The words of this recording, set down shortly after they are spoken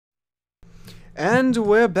And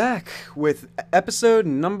we're back with episode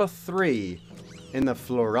number 3 in the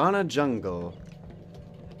Florana jungle.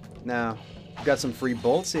 Now, we've got some free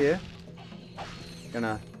bolts here.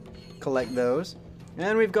 Gonna collect those.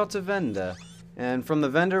 And we've got a vendor. And from the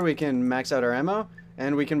vendor we can max out our ammo,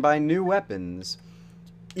 and we can buy new weapons.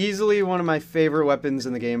 Easily one of my favorite weapons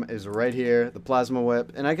in the game is right here, the plasma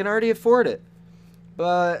whip, and I can already afford it.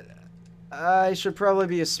 But I should probably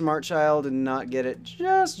be a smart child and not get it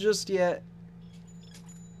just yet.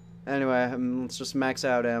 Anyway, let's just max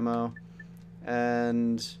out ammo.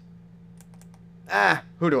 And...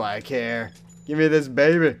 who do I care? Give me this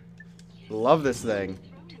baby. Love this thing.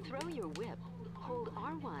 To throw your whip, hold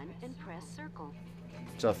R1 and press circle.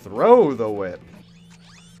 To throw the whip.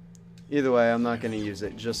 Either way, I'm not going to use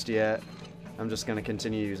it just yet. I'm just going to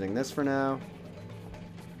continue using this for now.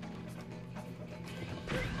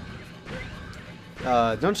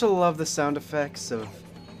 Don't you love the sound effects of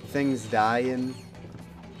things dying?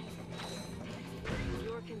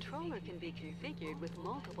 Your controller can be configured with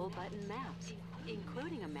multiple button maps,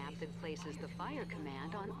 including a map that places the fire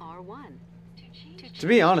command on R1. To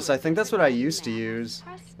be honest, I think that's what I used to use.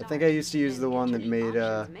 I think I used to use the one that made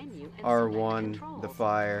R1 the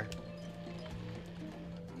fire.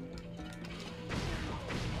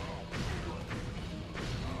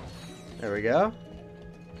 There we go.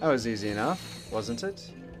 That was easy enough, wasn't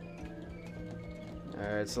it?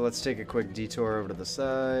 Alright, so let's take a quick detour over to the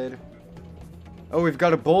side. Oh, we've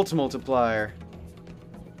got a bolt multiplier.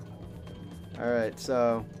 Alright,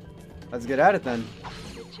 so let's get at it then.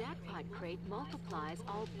 The jackpot crate multiplies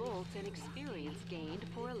all bolts and experience gained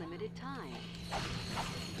for a limited time.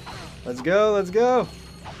 Let's go, let's go!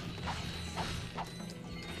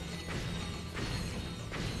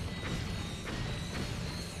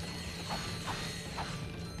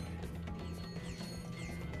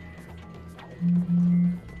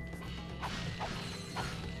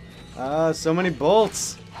 So many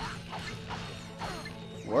bolts.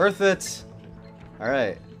 Worth it.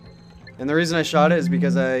 Alright. And the reason I shot it is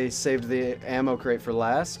because I saved the ammo crate for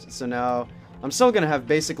last. So now I'm still going to have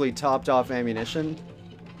basically topped off ammunition.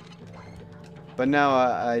 But now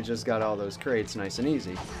I just got all those crates nice and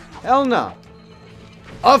easy. Hell no.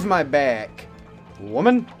 Off my back,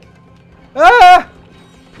 woman. Ah!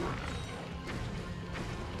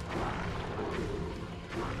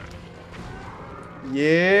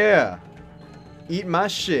 Yeah. Eat my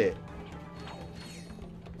shit.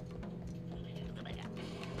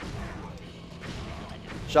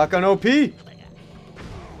 Shotgun OP.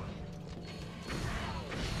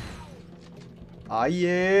 Ah,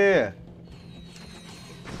 yeah.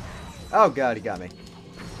 Oh god, he got me.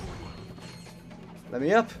 Let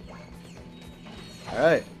me up.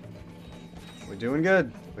 Alright. We're doing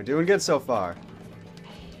good. We're doing good so far.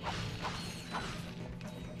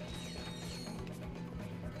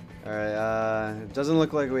 Alright, it doesn't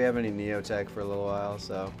look like we have any Neotech for a little while,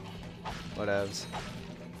 so whatevs.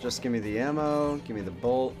 Just give me the ammo, give me the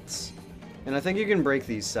bolts. And I think you can break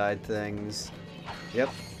these side things. Yep.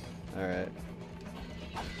 Alright.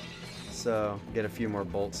 So, get a few more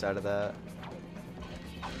bolts out of that.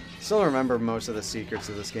 Still remember most of the secrets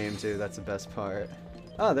of this game, too. That's the best part.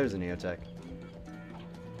 Oh, there's a Neotech.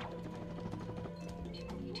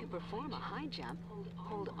 To perform a high jump,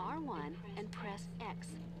 hold R1 and press X.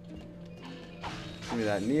 Give me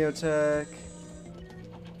that Neotech.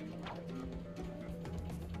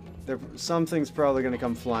 Something's probably going to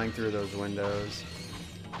come flying through those windows.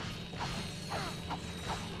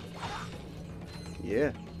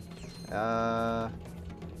 Yeah.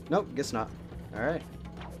 Nope, guess not. Alright.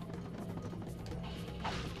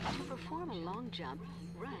 To perform a long jump,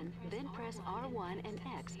 run, then press R1 and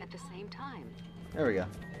X at the same time. There we go.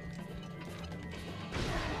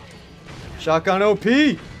 Shotgun OP!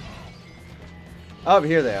 Oh,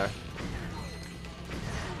 here they are.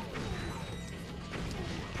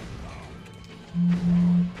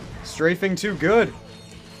 Strafing too good.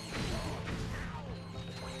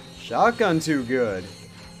 Shotgun too good.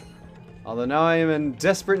 Although now I am in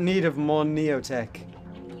desperate need of more Neotech.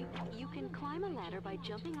 You can climb a ladder by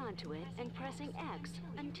jumping onto it and pressing X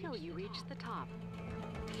until you reach the top.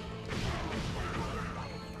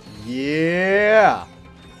 Yeah!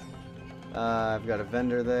 I've got a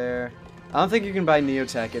vendor there. I don't think you can buy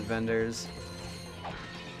Neotech at vendors.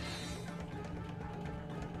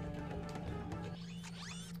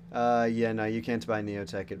 Yeah, no, you can't buy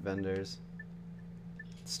Neotech at vendors.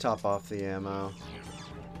 Let's top off the ammo.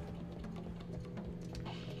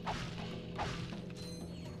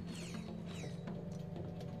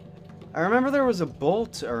 I remember there was a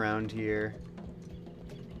bolt around here.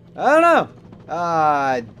 I don't know.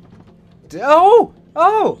 Oh!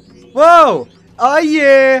 Oh! Whoa! Oh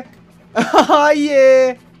yeah! Oh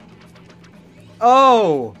yeah!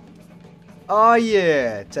 Oh! Oh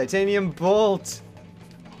yeah! Titanium bolt!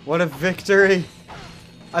 What a victory!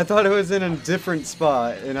 I thought it was in a different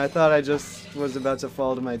spot, and I thought I just was about to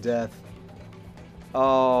fall to my death.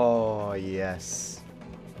 Oh yes.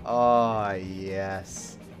 Oh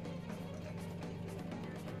yes.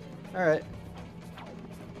 Alright.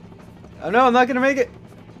 Oh no, I'm not gonna make it!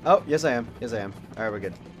 Oh, yes I am. Yes I am. Alright, we're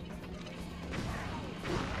good.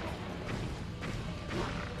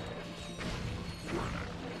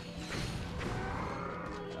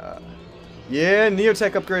 Yeah,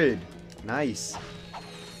 Neotech upgrade. Nice.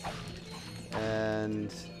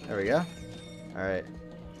 And there we go. Alright.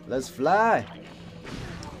 Let's fly.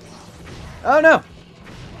 Oh no!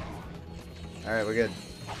 Alright, we're good.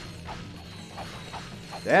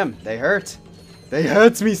 Damn, they hurt. They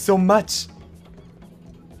hurt me so much.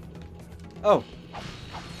 Oh.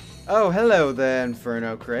 Oh, hello there,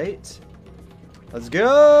 Inferno Crate. Let's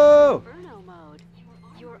go! Inferno mode.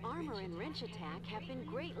 Your armor and wrench attack have been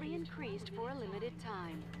greatly increased for a limited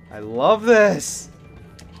time. I love this!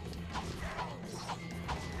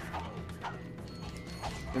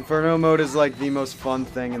 Inferno mode is like the most fun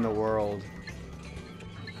thing in the world.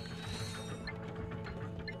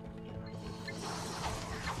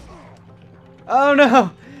 Oh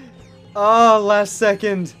no! Oh, last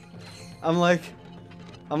second. I'm like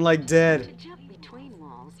dead. To jump between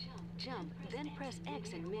walls, jump, then press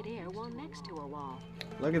X in midair while next to a wall.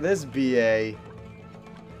 Look at this BA.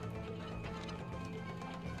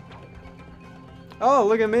 Oh,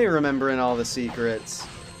 look at me remembering all the secrets.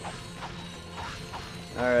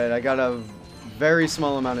 Alright, I got a very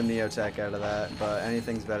small amount of Neotech out of that, but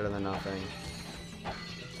anything's better than nothing.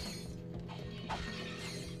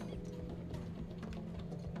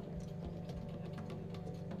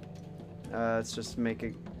 Let's just make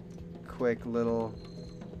a quick little...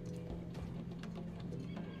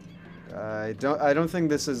 I don't think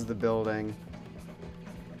this is the building.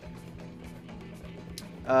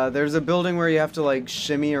 There's a building where you have to like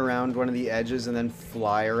shimmy around one of the edges and then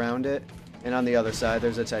fly around it. And on the other side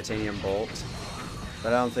there's a titanium bolt.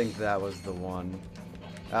 But I don't think that was the one.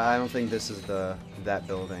 I don't think this is that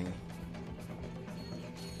building.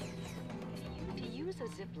 To use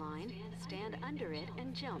a zip line, stand under it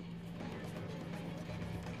and jump.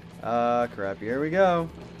 Crap, here we go.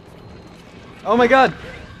 Oh my god!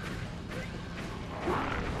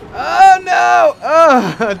 Oh no!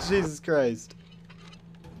 Oh, Jesus Christ.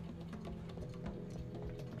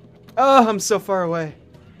 Oh, I'm so far away.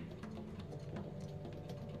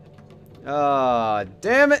 Oh,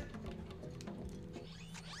 damn it!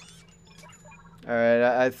 Alright,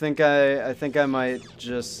 I think I might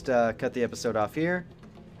just cut the episode off here.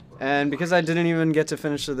 And because I didn't even get to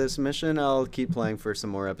finish this mission, I'll keep playing for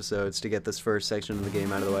some more episodes to get this first section of the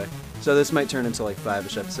game out of the way. So this might turn into like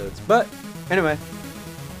 5-ish episodes. But, anyway,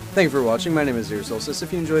 thank you for watching. My name is Zero Solstice.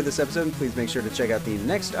 If you enjoyed this episode, please make sure to check out the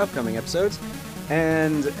next upcoming episodes.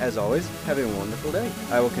 And, as always, have a wonderful day.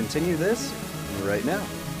 I will continue this right now.